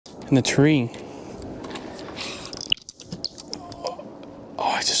in the tree. Oh,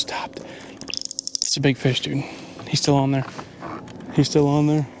 I just stopped. It's a big fish, dude. He's still on there. He's still on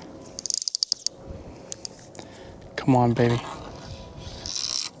there. Come on, baby.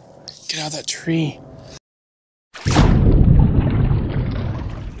 Get out of that tree.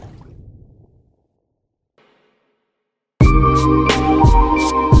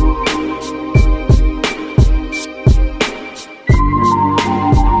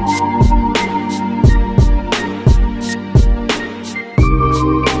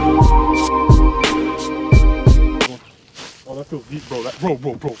 Deep, bro. Bro.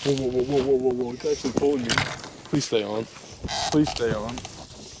 Whoa. It's actually pulling me. Please stay on. Please stay on.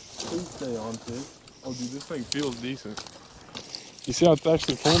 Please stay on, kid. Oh, dude, this thing feels decent. You see how it's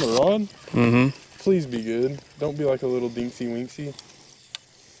actually pulling the rod? Mm-hmm. Please be good. Don't be like a little dinksy winksy.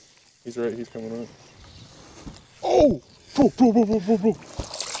 He's right. He's coming up. Oh! Bro.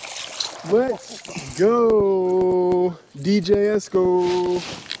 Let's go. DJ Esco.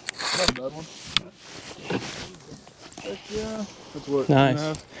 Not a bad one. Heck yeah. That's what?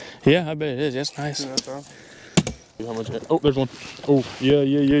 Nice. Yeah, I bet it is. That's nice. How much? Oh, there's one. Oh, yeah.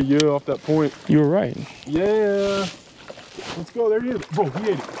 Off that point. You were right. Yeah. Let's go. There he is. Bro, he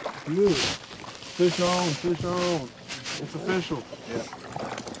ate it. Good. Fish on. It's official. Yeah.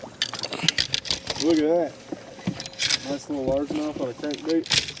 Look at that. Nice little largemouth on a crankbait.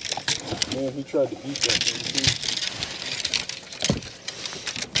 Man, he tried to eat that thing too.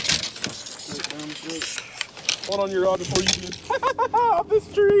 Straight down the throat. One on your rod before you did. Off this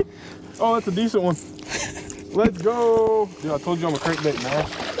tree. Oh, that's a decent one. Let's go. Dude, I told you I'm a crankbait man.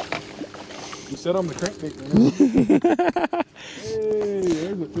 You said I'm the crankbait man. Hey,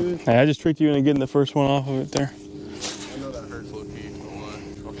 there's a fish. Hey, I just tricked you into getting the first one off of it there. I know that hurts low key.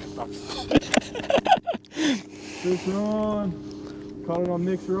 Okay, stop. Fish on. Caught it on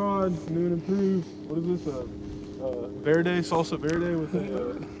Nick's rod. New and improved. What is this? Verde, salsa verde with a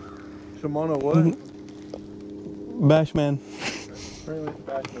Shimano what? Bashman. Apparently it's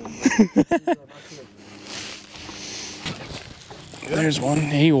Bashman. There's one.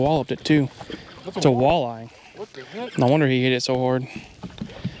 He walloped it too. It's a walleye. What the heck? No wonder he hit it so hard.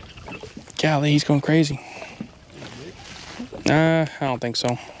 Golly, he's going crazy. I don't think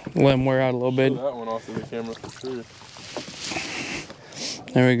so. Let him wear out a little bit. That one off of the camera for sure.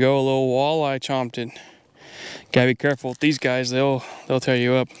 There we go. A little walleye chomped it. Gotta be careful with these guys. They'll tear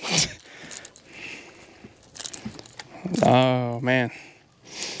you up. Oh man.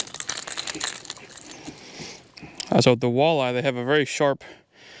 So the walleye, they have a very sharp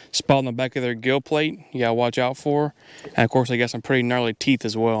spot on the back of their gill plate you gotta watch out for. And of course they got some pretty gnarly teeth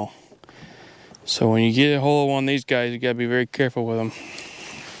as well. So when you get a hold of one of these guys, you gotta be very careful with them.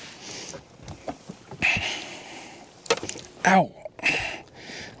 Ow!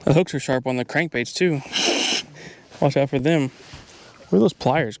 The hooks are sharp on the crankbaits too. Watch out for them. Where'd those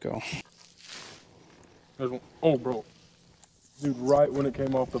pliers go? There's one. Oh, bro. Dude, right when it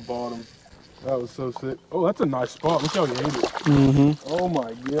came off the bottom. That was so sick. Oh, that's a nice spot. Look how he ate it. Mm-hmm. Oh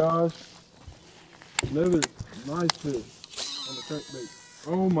my gosh. Another nice fish on the crankbait.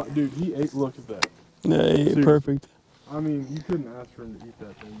 Oh my, dude, he ate, look at that. Yeah, he ate perfect. I mean, you couldn't ask for him to eat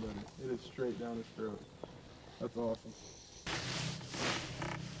that thing, buddy. It is straight down his throat. That's awesome.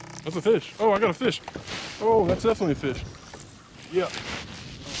 That's a fish. Oh, I got a fish. Oh, that's definitely a fish. Yeah.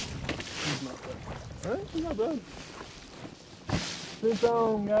 He's not bad. All right, he's not bad. Fish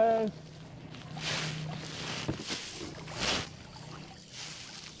on, guys.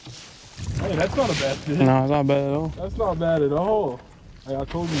 Hey, that's not a bad fish. No, it's not bad at all. That's not bad at all. Hey, I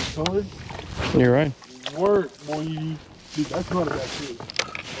told you, Sully. You're right. Work, boy. Dude, that's not a bad fish.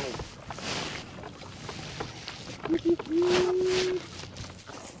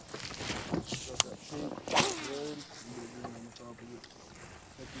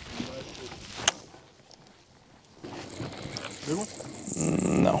 Big one?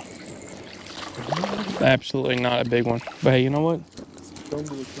 No. Absolutely not a big one. But hey, you know what?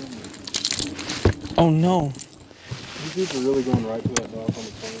 Oh no. These dudes are really going right to that dock on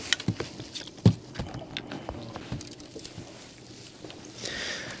the corner.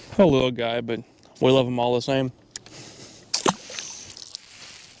 A little guy, but we love him all the same.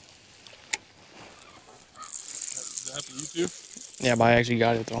 Is that for you too? Yeah, but I actually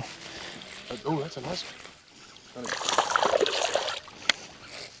got it though. Oh, that's a nice one.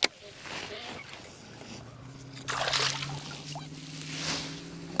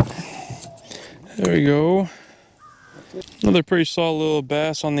 There we go. Another pretty solid little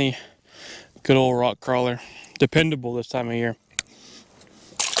bass on the good old rock crawler. Dependable this time of year.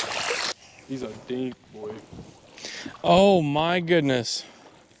 He's a dink, boy. Oh my goodness.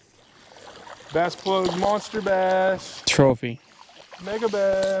 Bass Plug Monster Bass. Trophy.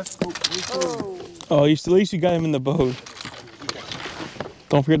 Megabass. Oh, at least you got him in the boat.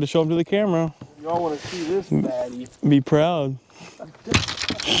 Don't forget to show him to the camera. Y'all want to see this baddie? Be proud.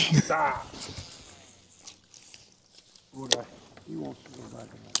 Stop. He wants to go back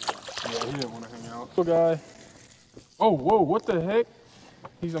in there. Yeah, he didn't want to hang out. Little guy. Oh, whoa, what the heck?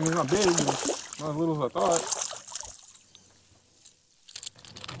 He's not big. He's not as little as I thought.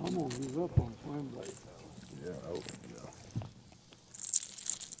 I'm gonna give up on swim blade though. Yeah, oh, yeah.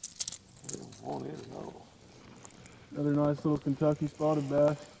 I don't want it at all. Another nice little Kentucky spotted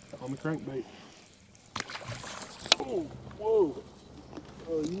bass on the crankbait. Oh, whoa.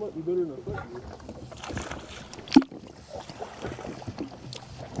 You might be better than I thought you were.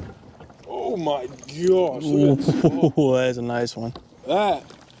 Oh my gosh. Ooh, that's a nice one. That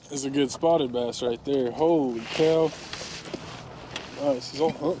is a good spotted bass right there. Holy cow. Nice, he's all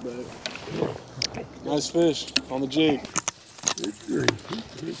humpback. Nice fish on the jig.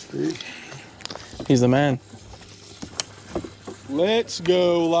 Good fish. He's the man. Let's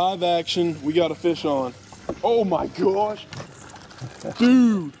go, live action. We got a fish on. Oh my gosh.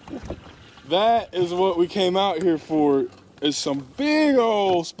 Dude, that is what we came out here for, is some big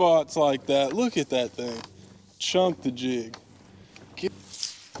old spots like that. Look at that thing. Chunk the jig.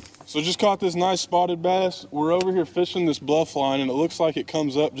 So just caught this nice spotted bass. We're over here fishing this bluff line and it looks like it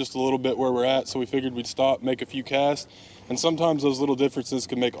comes up just a little bit where we're at, so we figured we'd stop, make a few casts. And sometimes those little differences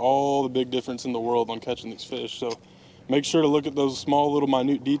can make all the big difference in the world on catching these fish. So make sure to look at those small little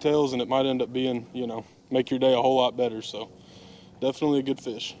minute details and it might end up being, you know, make your day a whole lot better. So definitely a good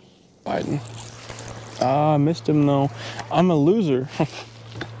fish. Biden. Ah, I missed him though. I'm a loser. What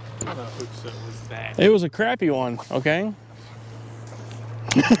hook set was that? It was a crappy one, okay?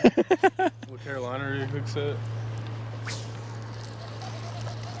 What Carolina are your hook set?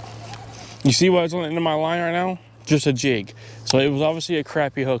 You see what's on the end of my line right now? Just a jig. So it was obviously a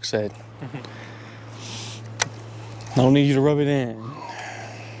crappy hook set. I don't need you to rub it in. I'm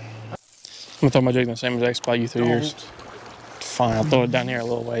gonna throw my jig in the same exact spot you threw yours. Fine, I'll throw it down here a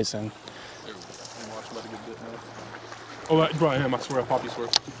little ways then. Oh, that probably him. I swear, I popped you, swear.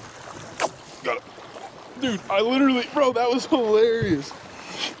 Got it. Dude, I literally, bro, that was hilarious.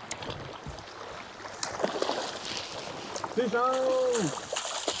 Fish on!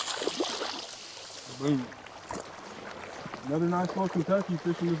 Boom. Another nice little Kentucky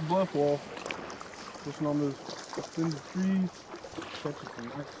fishing this bluff wall. Fishing on those extended trees. Catching some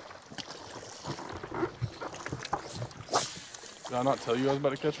nice. Did I not tell you I was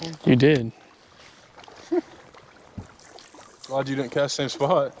about to catch one? You did. Glad you didn't cast the same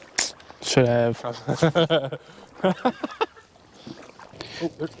spot. Should have. Oh,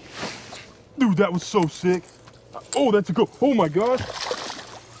 dude, that was so sick. Oh, that's a go. Oh my gosh.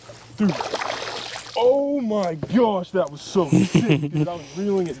 Dude. Oh my gosh, that was so sick. Dude, I was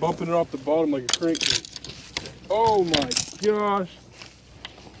reeling it, bumping it off the bottom like a crankbait. Oh my gosh.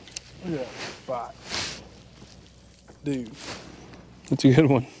 Look at that spot. Dude. That's a good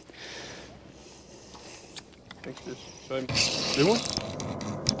one. Thanks, fish. Should I do one?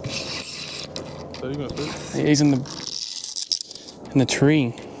 Is that even a fish? He's in the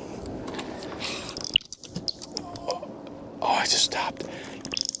tree. Oh, I just stopped.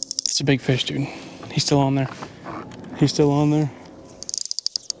 It's a big fish, dude. He's still on there. He's still on there.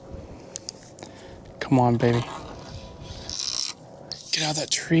 Come on, baby. Get out of that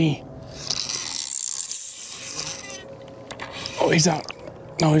tree. Oh, he's out.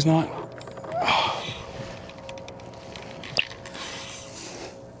 No, he's not.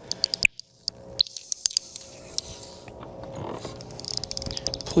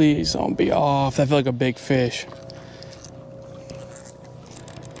 Please don't be off. That felt like a big fish.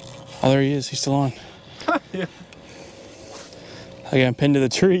 Oh, there he is. He's still on. Yeah. I got him pinned to the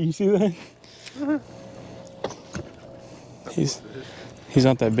tree. You see that? He's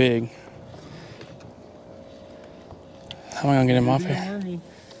not that big. How am I gonna get him off here?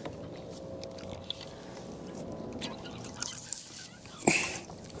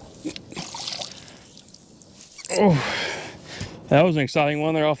 Oh, that was an exciting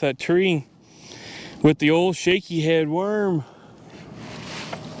one there off that tree with the old shaky head worm.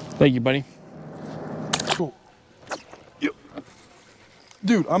 Thank you, buddy. Cool. Yep.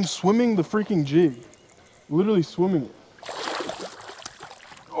 Dude, I'm swimming the freaking jig. Literally swimming it.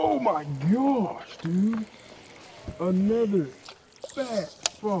 Oh my gosh, dude. Another fat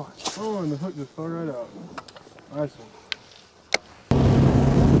spot. Oh, and the hook just fell right out. Nice one.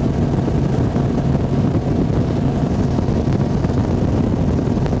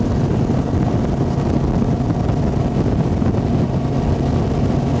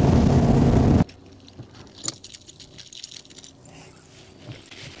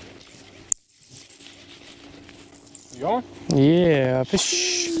 You on? Yeah,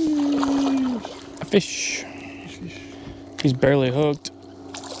 fish. A fish. He's barely hooked.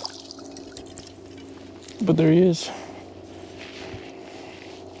 But there he is.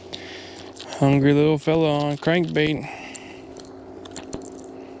 Hungry little fella on crankbait.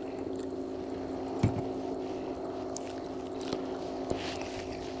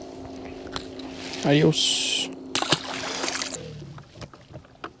 Adios.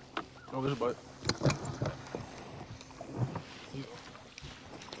 Oh, there's a bite.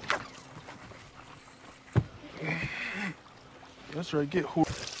 That's right, get hooked.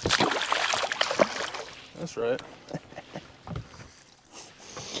 That's right.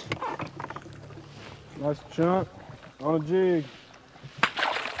 Nice chunk on a jig.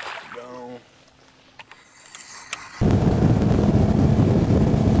 Gone.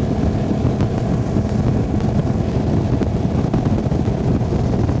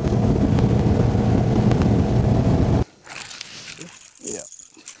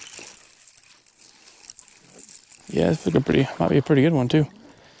 Yeah, it's looking pretty. Might be a pretty good one too.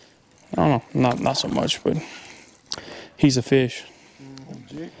 I don't know, not so much, but he's a fish.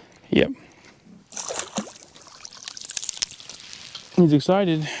 Yep. He's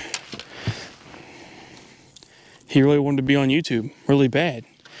excited. He really wanted to be on YouTube, really bad.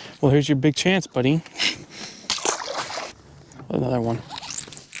 Well, here's your big chance, buddy. Another one.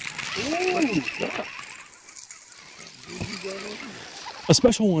 A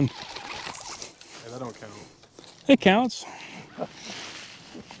special one. Hey, that don't count. It counts.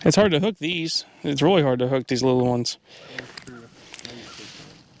 It's hard to hook these. It's really hard to hook these little ones.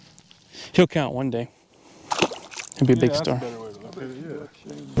 He'll count one day. He'll be a big star. That's a better way to look at it, yeah.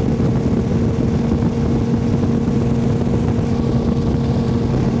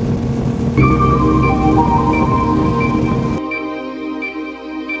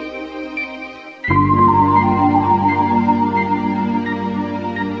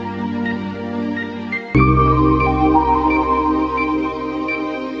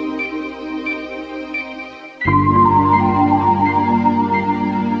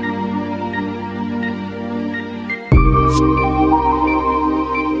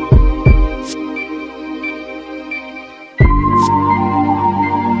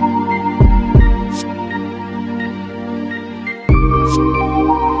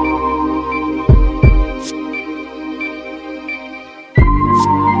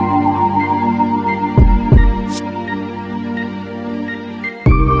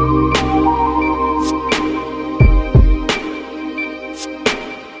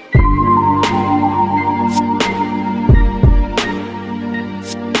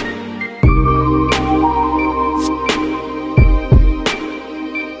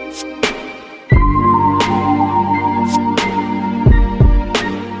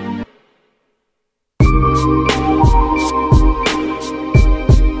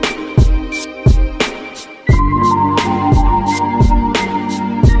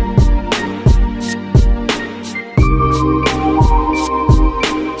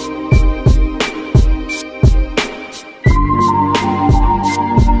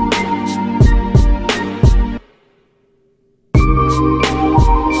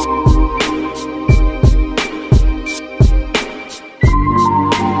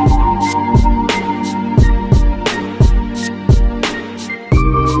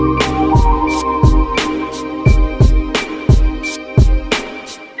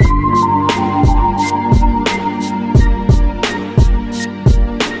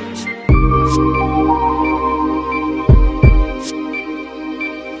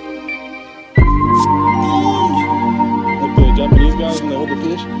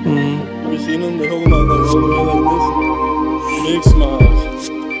 Have you seen them? They hold them out like all the way like this. Big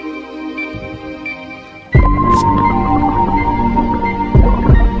smiles.